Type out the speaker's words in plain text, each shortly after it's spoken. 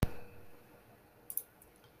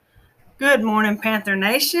Good morning, Panther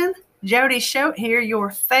Nation. Jodi Choate here,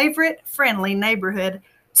 your favorite friendly neighborhood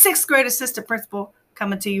 6th grade assistant principal,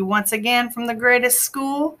 coming to you once again from the greatest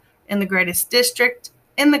school in the greatest district,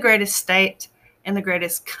 in the greatest state, in the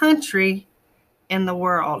greatest country in the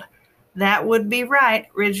world. That would be right,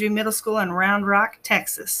 Ridgeview Middle School in Round Rock,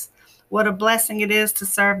 Texas. What a blessing it is to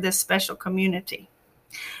serve this special community.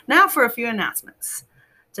 Now for a few announcements.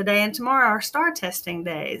 Today and tomorrow are STAR testing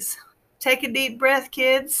days. Take a deep breath,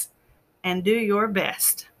 kids, and do your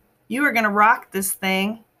best. You are going to rock this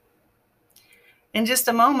thing. In just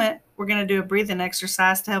a moment, we're going to do a breathing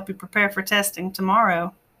exercise to help you prepare for testing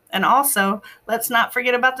tomorrow. And also, let's not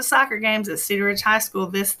forget about the soccer games at Cedar Ridge High School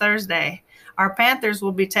this Thursday. Our Panthers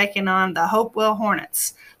will be taking on the Hopewell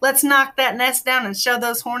Hornets. Let's knock that nest down and show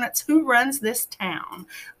those Hornets who runs this town.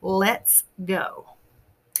 Let's go.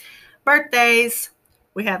 Birthdays.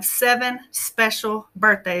 We have 7 special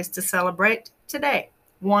birthdays to celebrate today.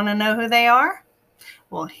 Want to know who they are?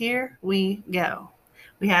 Well, here we go.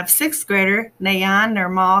 We have 6th grader Nayan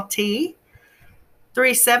Nirmal T,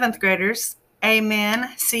 3 7th graders Amen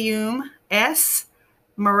Sium S,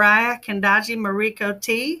 Mariah Kandaji Mariko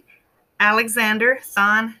T, Alexander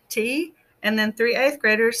Thon T, and then 3 8th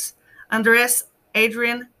graders Andres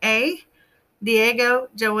Adrian A, Diego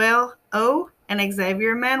Joel O, and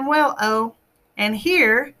Xavier Manuel O. And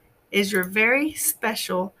here is your very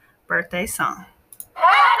special birthday song.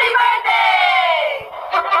 Happy birthday!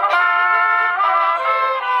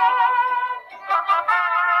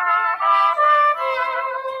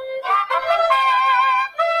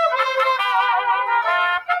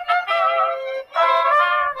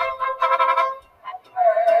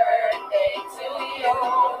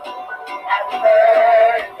 Happy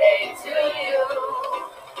birthday to you.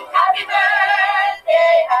 Happy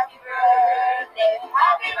birthday, happy birthday,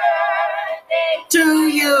 happy birthday To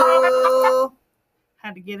you.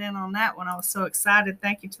 Had to get in on that one. I was so excited.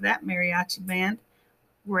 Thank you to that mariachi band.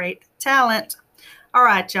 Great talent. All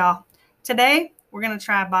right, y'all. Today, we're going to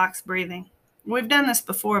try box breathing. We've done this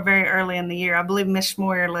before very early in the year. I believe Miss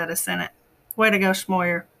Schmoyer led us in it. Way to go,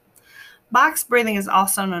 Schmoyer. Box breathing is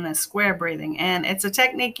also known as square breathing, and it's a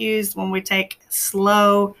technique used when we take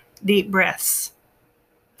slow, deep breaths.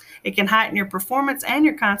 It can heighten your performance and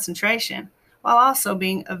your concentration, while also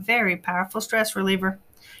being a very powerful stress reliever.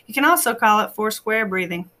 You can also call it 4 square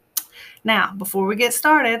breathing. Now, before we get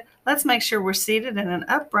started, let's make sure we're seated in an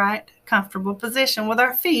upright, comfortable position with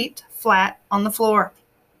our feet flat on the floor.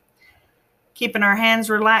 Keeping our hands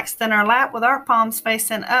relaxed in our lap with our palms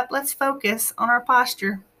facing up, let's focus on our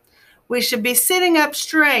posture. We should be sitting up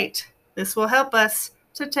straight. This will help us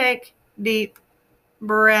to take deep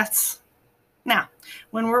breaths. Now,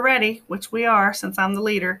 when we're ready, which we are since I'm the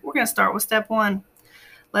leader, we're going to start with step 1.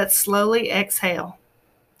 Let's slowly exhale.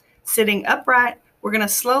 Sitting upright, we're going to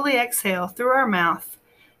slowly exhale through our mouth,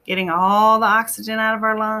 getting all the oxygen out of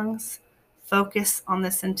our lungs. Focus on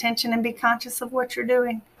this intention and be conscious of what you're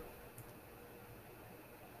doing.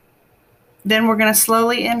 Then we're going to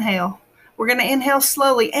slowly inhale. We're going to inhale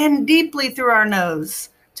slowly and deeply through our nose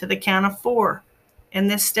to the count of 4. In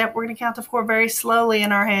this step, we're going to count to 4 very slowly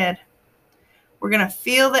in our head. We're going to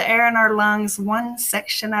feel the air in our lungs one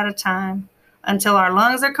section at a time until our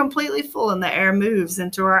lungs are completely full and the air moves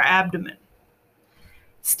into our abdomen.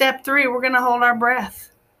 Step 3, we're going to hold our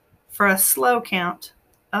breath for a slow count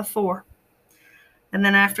of 4. And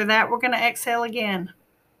then after that, we're going to exhale again.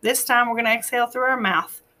 This time, we're going to exhale through our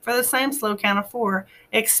mouth for the same slow count of 4,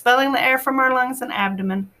 expelling the air from our lungs and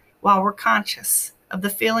abdomen while we're conscious of the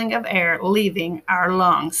feeling of air leaving our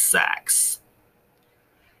lung sacs.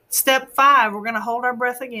 Step 5, we're going to hold our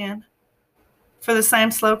breath again for the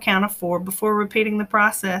same slow count of 4 before repeating the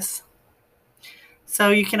process. So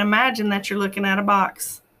you can imagine that you're looking at a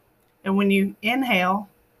box. And when you exhale,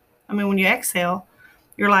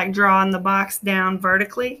 you're like drawing the box down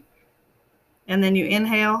vertically. And then you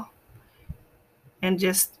inhale and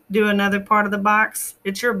just do another part of the box.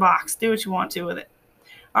 It's your box. Do what you want to with it.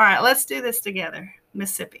 All right, let's do this together.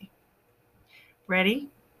 Mississippi. Ready?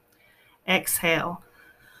 Exhale.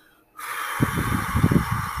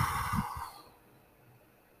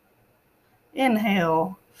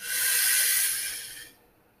 Inhale.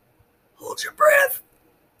 Hold your breath.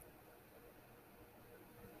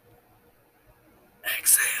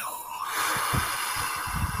 Exhale.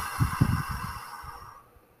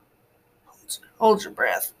 Hold your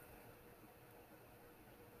breath.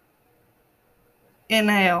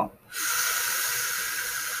 Inhale.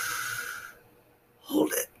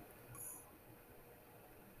 Hold it.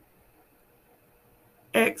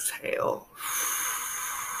 Exhale.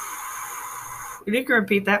 You can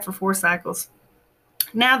repeat that for 4 cycles.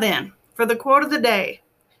 Now then, for the quote of the day,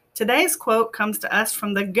 Today's quote comes to us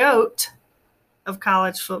from the GOAT of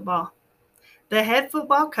college football, the head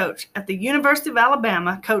football coach at the University of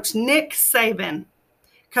Alabama, Coach Nick Saban.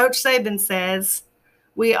 Coach Saban says,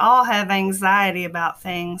 "We all have anxiety about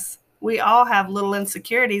things. We all have little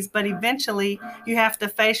insecurities, but eventually you have to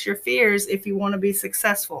face your fears if you want to be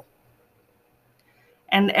successful.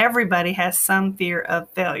 And everybody has some fear of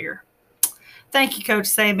failure." Thank you, Coach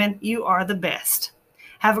Saban. You are the best.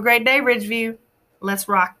 Have a great day, Ridgeview. Let's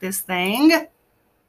rock this thing.